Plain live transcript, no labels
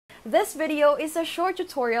This video is a short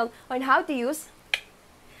tutorial on how to use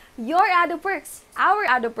your AdoPerks, our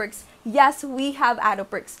AdoPerks. Yes, we have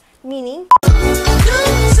AdoPerks, meaning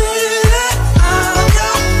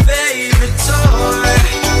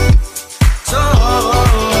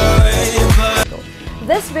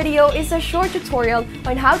this video is a short tutorial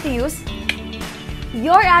on how to use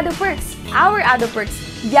your AdoPerks, our AdoPerks.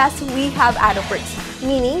 Yes, we have AdoPerks,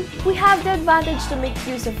 meaning we have the advantage to make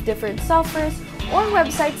use of different softwares or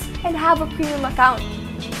websites and have a premium account.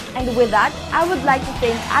 And with that, I would like to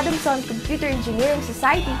thank Adamson Computer Engineering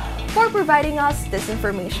Society for providing us this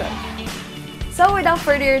information. So without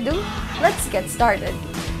further ado, let's get started.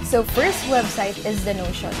 So first website is the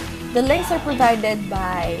Notion. The links are provided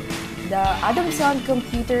by the Adamson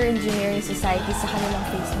Computer Engineering Society sa kanilang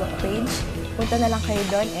Facebook page. Punta na lang kayo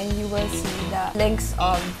doon and you will see the links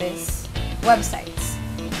of these websites.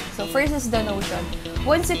 So first is the Notion.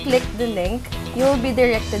 Once you click the link, you will be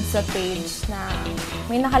directed sa page na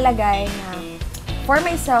may nakalagay na for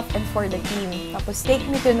myself and for the team. Tapos take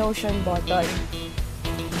me to Notion button.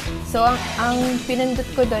 So ang pinindot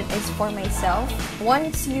ko doon is for myself.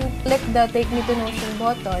 Once you click the take me to Notion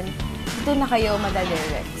button, dito na kayo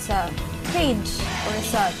madadirect sa page or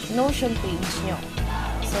sa Notion page nyo.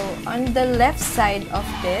 So on the left side of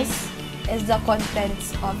this is the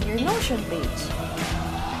contents of your Notion page.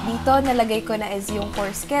 Dito, nalagay ko na is yung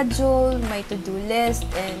course schedule, my to-do list,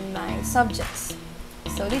 and my subjects.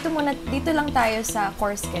 So, dito lang tayo sa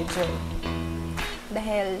course schedule.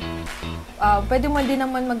 Dahil, pwede mo din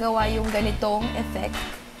naman magawa yung ganitong effect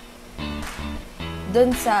dun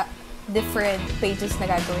sa different pages na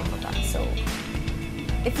gagawin mo ka. So,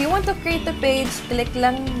 if you want to create a page, click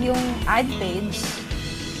lang yung add page.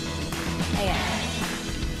 Ayan.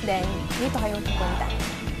 Then, dito kayo pupunta.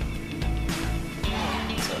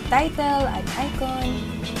 Title, add icon.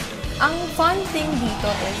 Ang fun thing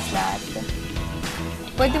dito is that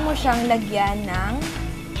pwede mo siyang lagyan ng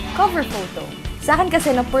cover photo. Sa akin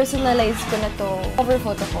kasi na-personalize ko na to cover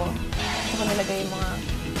photo ko. Ito ko nilagay yung mga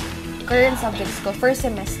current subjects ko, first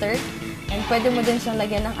semester. And pwede mo din siyang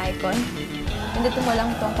lagyan ng icon. Nandito mo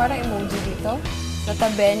lang itong parang emoji dito sa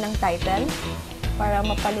tabi ng title para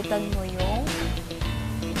mapalitan mo yung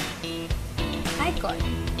icon.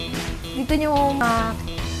 Dito nyo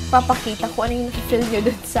papakita kung ano yung na-fill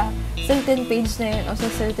nyo dun sa certain page na yun o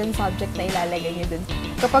sa certain subject na ilalagay nyo dun.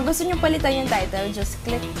 Kapag gusto nyo palitan yung title, just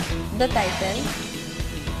click the title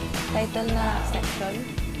na section.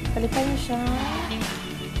 Palitan nyo siya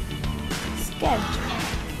schedule.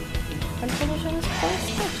 Palitan nyo siya ng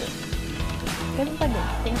schedule. Ganun pa din.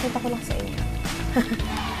 Pinakita ko lang sa inyo.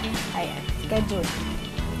 Ayan, schedule.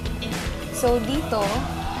 So, dito,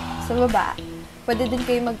 sa baba, pwede din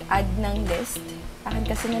kayo mag-add ng list. Akin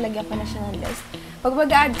kasi nalagyan ko na siya ng list. Pag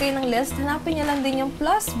mag-add kayo ng list, hanapin nyo lang din yung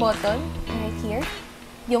plus button, right here.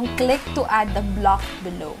 Yung click to add the block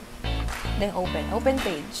below. Then open. Open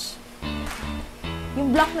page.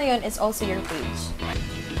 Yung block na yun is also your page.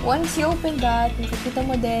 Once you open that, makikita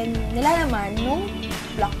mo din nilalaman nung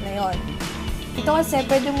block na yun. Ito kasi,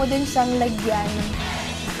 pwede mo din siyang lagyan ng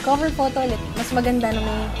cover photo ulit. Mas maganda na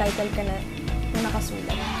may title ka na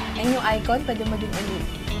nakasulat. And yung icon, pwede mo din ulit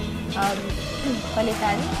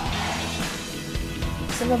palitan.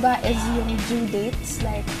 Sa baba is yung due dates,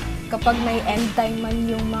 like kapag may end time man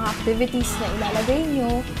yung mga activities na ilalagay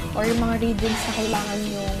nyo or yung mga readings na kailangan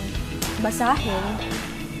nyong basahin,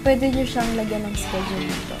 pwede nyo siyang lagyan ng schedule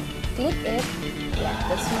dito. Click it, yan,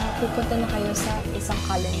 tapos pupunta na kayo sa isang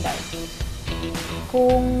calendar.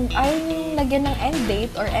 Kung ayaw nyo lagyan ng end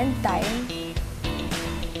date or end time,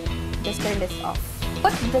 just turn this off.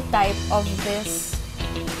 Put the type of this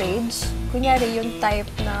page. Kunyari, yung type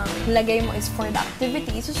ng lagay mo is for the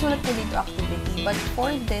activity. Isusulat mo dito activity. But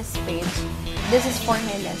for this page, this is for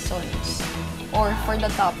my lessons or for the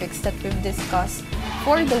topics that we've discussed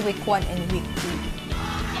for the week 1 and week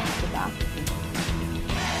 2. Diba?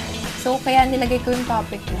 So, kaya nilagay ko yung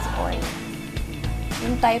topic is all.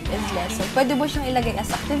 Yung type is lesson. Pwede mo siyang ilagay as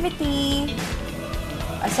activity,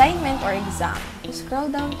 assignment, or exam. So, scroll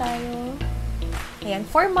down tayo. Ayan,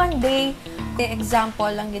 for Monday, example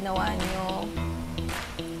lang ginawa nyo.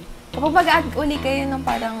 Kapag mag-add uli kayo ng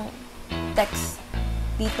parang text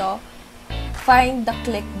dito, find the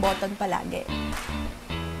click button palagi.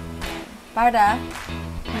 Para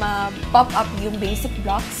ma-pop up yung basic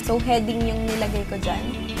blocks. So, heading yung nilagay ko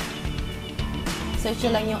dyan. Search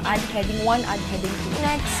lang yung add heading 1, add heading 2.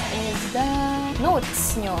 Next is the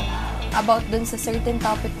notes nyo about dun sa certain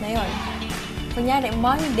topic na yon. Kunyari,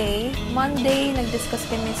 Monday, nag-discuss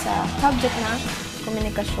kami sa subject na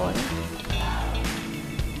komunikasyon,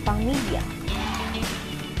 pang media.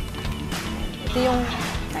 Ito yung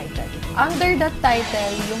title. Under that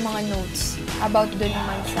title, yung mga notes about dun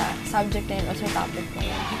naman sa subject na yun o sa topic na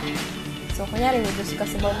yun. So, kunyari, we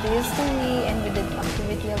discuss about the history and we did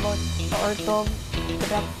activity about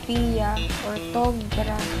ortografia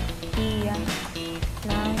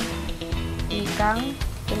ng wikang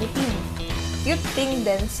Pilipino. Cute thing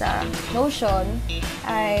din sa Notion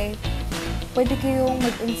ay pwede kayong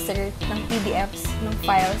mag-insert ng PDFs, ng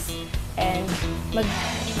files, and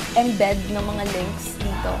mag-embed ng mga links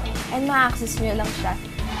dito. And ma-access nyo lang siya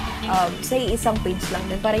sa isang page lang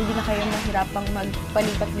din para hindi na kayo mahirapang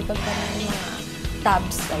magpalipat-lipat pa ng mga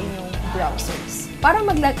tabs sa inyong browsers. Para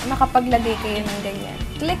makapaglagay kayo ng ganyan,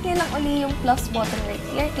 click nyo lang uli yung plus button right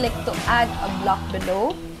here. Click to add a block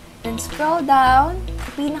below. Then scroll down.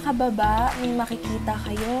 Pinakababa, may makikita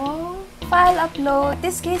kayong file upload. In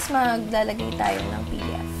this case, maglalagay tayo ng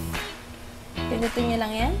PDF. Pinutin nyo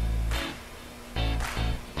lang yan.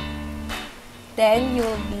 Then,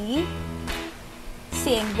 you'll be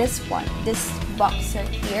seeing this box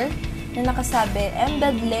right here na nakasabi,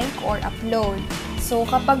 embed link or upload. So,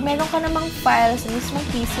 kapag meron ka namang file sa mismong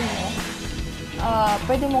PC mo,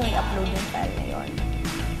 pwede mong i-upload yung file na yun.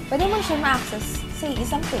 Pwede mo siya ma-access sa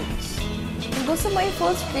isang page. Kung gusto mo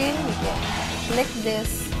i-full screen, you can click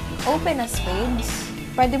this, open as page.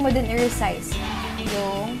 Pwede mo din i-resize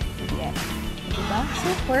yung PDF. Diba?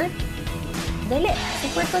 Super dali.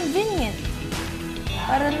 Super convenient.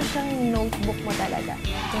 Para na siyang notebook mo talaga.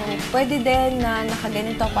 So, pwede din na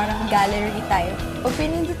nakaganito, parang gallery tayo. Pag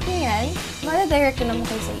pinindot nyo yan, madadirect ko naman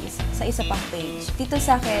kayo sa isa pang page. Dito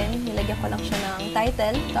sa akin, nilagyan ko lang siya ng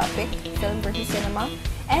title, topic, film versus cinema,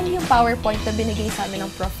 and yung PowerPoint na binigay sa amin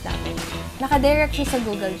ng prof namin. Nakadirect siya sa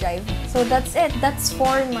Google Drive. So, that's it. That's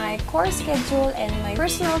for my course schedule and my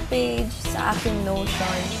personal page sa aking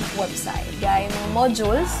Notion website. Gaya mga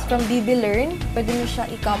modules from BB Learn, pwede nyo siya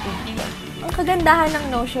i-copy dito. Ang kagandahan ng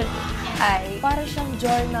Notion ay para siyang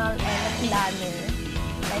journal and a planner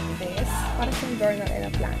like this. Para siyang journal and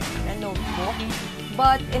a planner na notebook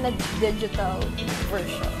but in a digital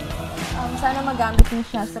version. Sana magamit niyo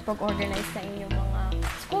siya sa pag-organize sa inyong mga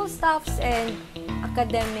school stuffs and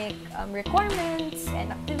academic requirements and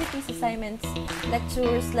activities, assignments,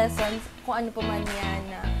 lectures, lessons, kung ano pa man yan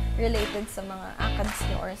na related sa mga acads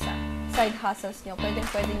nyo or sa side hustles nyo, pwede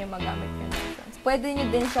nyo magamit yung Notions. Pwede nyo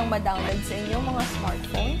din siyang ma-download sa inyong mga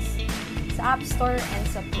smartphones, sa App Store and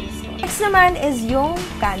sa Play Store. Next naman is yung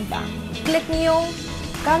Canva. Click nyo yung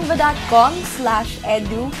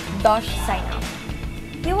canva.com/edu-signup.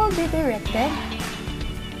 You will be directed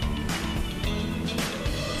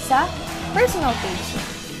sa personal page.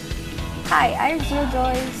 Hi, I'm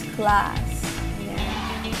Joy's class.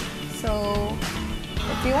 Ayan. So,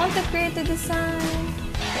 if you want to create a design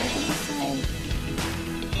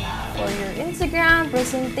for your Instagram,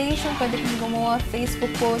 presentation, pwede kang gumawa,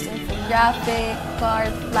 Facebook post, infographic,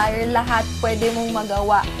 card, flyer, lahat pwede mong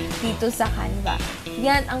magawa dito sa Canva.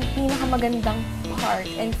 Yan ang pinakamagandang part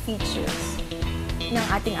and features ng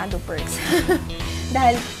ating AdoPerks.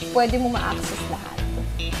 Dahil pwede mo ma-access lahat.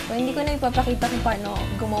 So, hindi ko na ipapakita kung paano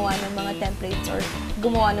gumawa ng mga templates or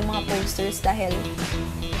gumawa ng mga posters dahil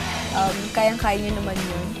kayang-kaya nyo naman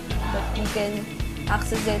yun. But you can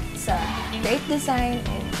access it sa Create Design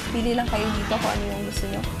and pili lang kayo dito kung ano yung gusto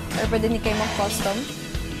nyo. Or pwede nyo kayo mag-custom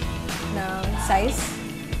ng size.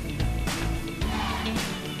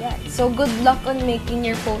 Yeah. So, good luck on making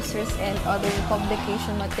your posters and other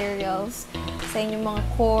publication materials sa inyong mga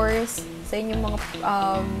course, sa inyong mga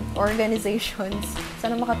organizations.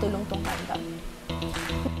 Sana makatulong tong Canva.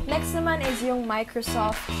 Next naman is yung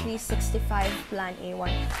Microsoft 365 Plan A1.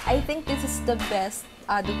 I think this is the best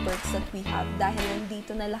AdoPerks that we have dahil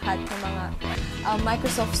nandito na lahat ng mga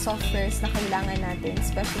Microsoft softwares na kailangan natin,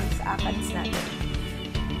 especially sa ACADS natin.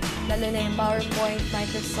 Lalo na yung PowerPoint,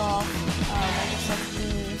 Microsoft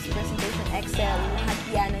Teams, Presentation, Excel, lahat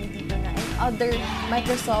yan nandito na. And other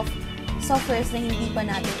Microsoft softwares na hindi pa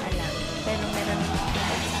natin alam, pero meron na sa atin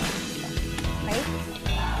dito. Okay?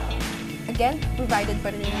 Again, provided pa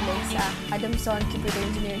rin yung link sa Adamson Computer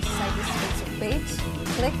Engineering Society's Facebook page.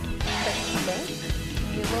 Click the link.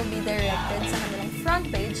 You will be directed sa kanilang front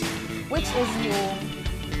page, which is yung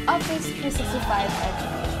Office 365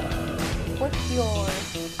 Education. Put your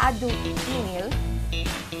Ado email.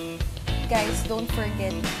 Guys, don't forget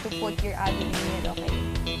to put your Ado email, okay?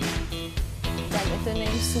 Dahil ito na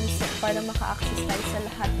yung susi para maka-access tayo sa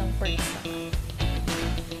lahat ng perks naman.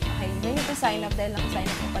 Okay, then you to sign up dahil naka-sign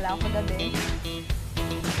up na pala ako kagabi.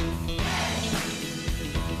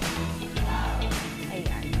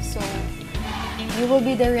 Ayan. So, you will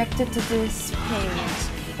be directed to this page.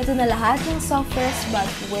 Ito na lahat ng softwares, but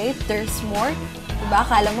wait, there's more. Diba?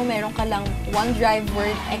 Akala mo meron ka lang OneDrive,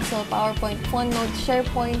 Word, Excel, PowerPoint, OneNote,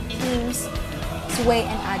 SharePoint, Teams, Sway,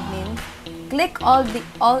 and Admin. Click all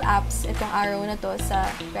apps, itong arrow na to sa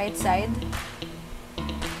right side.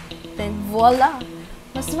 Then, voila!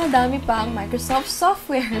 Mas madami pa ang Microsoft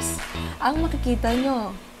softwares ang makikita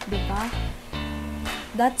nyo. Diba?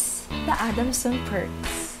 That's the Adamson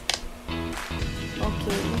perks.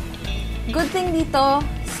 Okay. Good thing dito,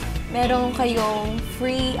 meron kayong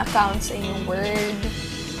free accounts sa inyong Word,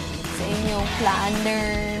 sa inyong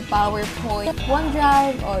Planner, PowerPoint,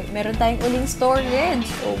 OneDrive, o meron tayong uling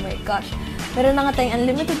storage. Oh my gosh. Meron na nga tayong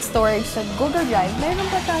unlimited storage sa Google Drive. Meron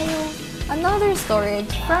pa tayong another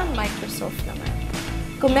storage from Microsoft naman.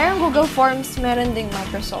 Kung meron Google Forms, meron ding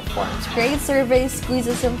Microsoft Forms. Create surveys,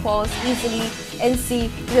 quizzes, and polls easily and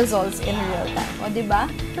see results in real time. O, diba?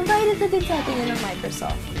 Provided na din sa atin yun ng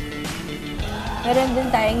Microsoft. Meron din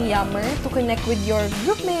tayong Yammer to connect with your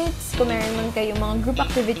groupmates. Kung meron man kayong mga group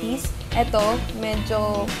activities, eto,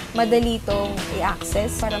 medyo madali itong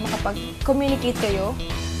i-access para makapag-communicate kayo.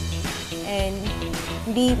 And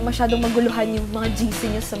hindi masyadong maguluhan yung mga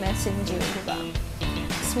GC nyo sa Messenger, diba?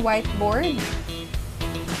 So, whiteboard.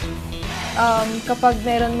 Kapag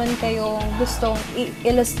meron man kayong gustong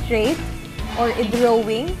i-illustrate or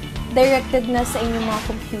i-drawing, directed na sa inyong mga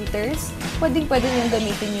computers, pwede nyo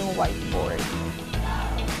gamitin yung whiteboard.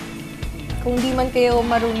 Kung di man kayo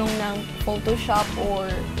marunong ng Photoshop or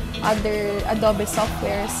other Adobe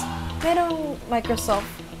softwares, merong Microsoft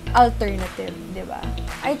alternative, di ba?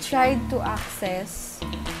 I tried to access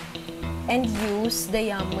and use the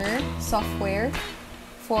Yammer software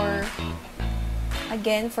for,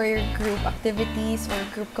 again, for your group activities or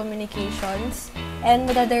group communications. And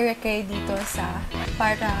madadirect kayo dito sa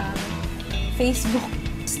parang Facebook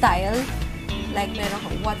style. Like, meron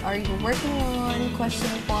kang, what are you working on? Question,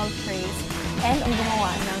 poll, praise. And ang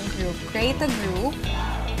gumawa ng group. Create a group.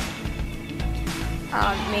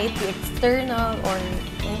 Make it external or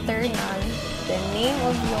internal. The name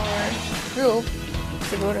of your group.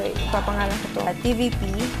 Siguro, ipapangalan ko to. TVP.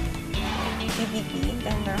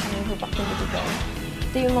 Then, meron kaming group activity doon.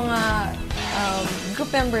 Ito yung mga group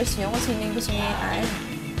members nyo, kung sino yung gusto nyo i-add.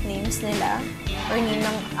 Names nila. Or name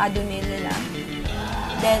ng admin nila.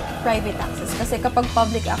 Then, private access. Kasi kapag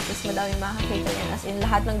public access, madami makakita yan. As in,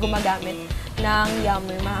 lahat ng gumagamit ng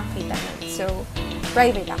Yammer makakita yan. So,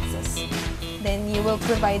 private access. Then, you will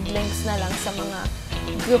provide links na lang sa mga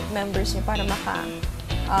group members nyo para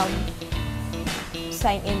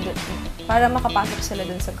sign in doon. Para makapasok sila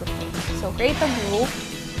dun sa group. So, create a group.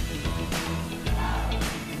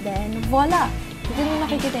 Then, voila! Dito nyo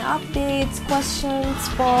makikita yung updates, questions,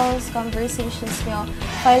 polls, conversations nyo,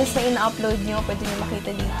 files na in-upload nyo, pwede nyo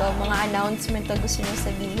makita dito, mga announcement na gusto nyo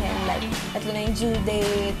sabihin, like, ito na yung due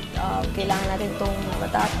date, kailangan natin itong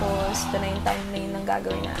matapos, ito na yung timeline ng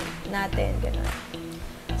gagawin natin, gano'n.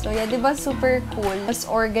 So, yeah, diba super cool? Mas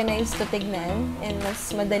organized to tignan, and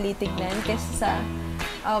mas madali tignan, kaysa sa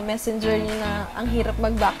messenger nyo na ang hirap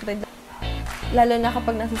mag-backread, lalo na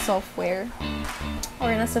kapag nasa software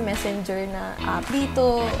or nasa messenger na app.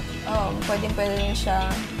 Dito, pwede nyo siya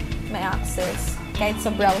may access kahit sa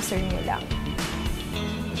browser nyo lang.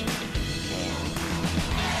 Ayan.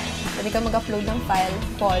 Pwede ka mag-upload ng file,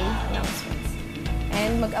 poll, announcements.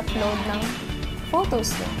 And mag-upload ng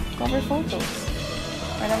photos nyo, cover photos.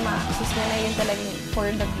 Para ma-access nyo na yun talaga for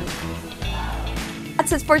the group. That's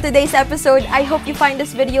it for today's episode. I hope you find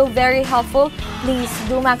this video very helpful. Please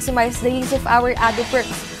do maximize the use of our Ado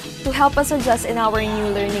perks to help us adjust in our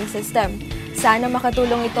new learning system. Sana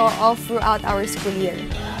makatulong ito all throughout our school year.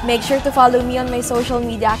 Make sure to follow me on my social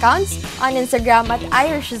media accounts, on Instagram at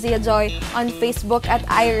IrishZeeYahJoy, on Facebook at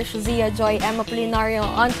IrishZeeYahJoy, Emma Polinario,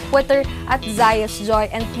 on Twitter at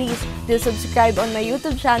ZayashJoy, and please do subscribe on my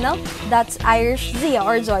YouTube channel, that's Irish Zia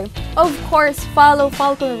or Joy. Of course, follow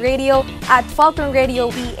Falcon Radio at Falcon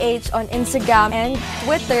Radio PH on Instagram and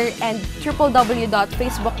Twitter, and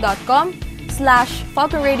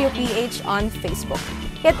www.facebook.com/FalconRadioPH on Facebook.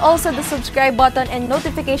 Hit also the subscribe button and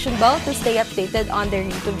notification bell to stay updated on their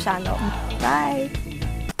YouTube channel. Bye!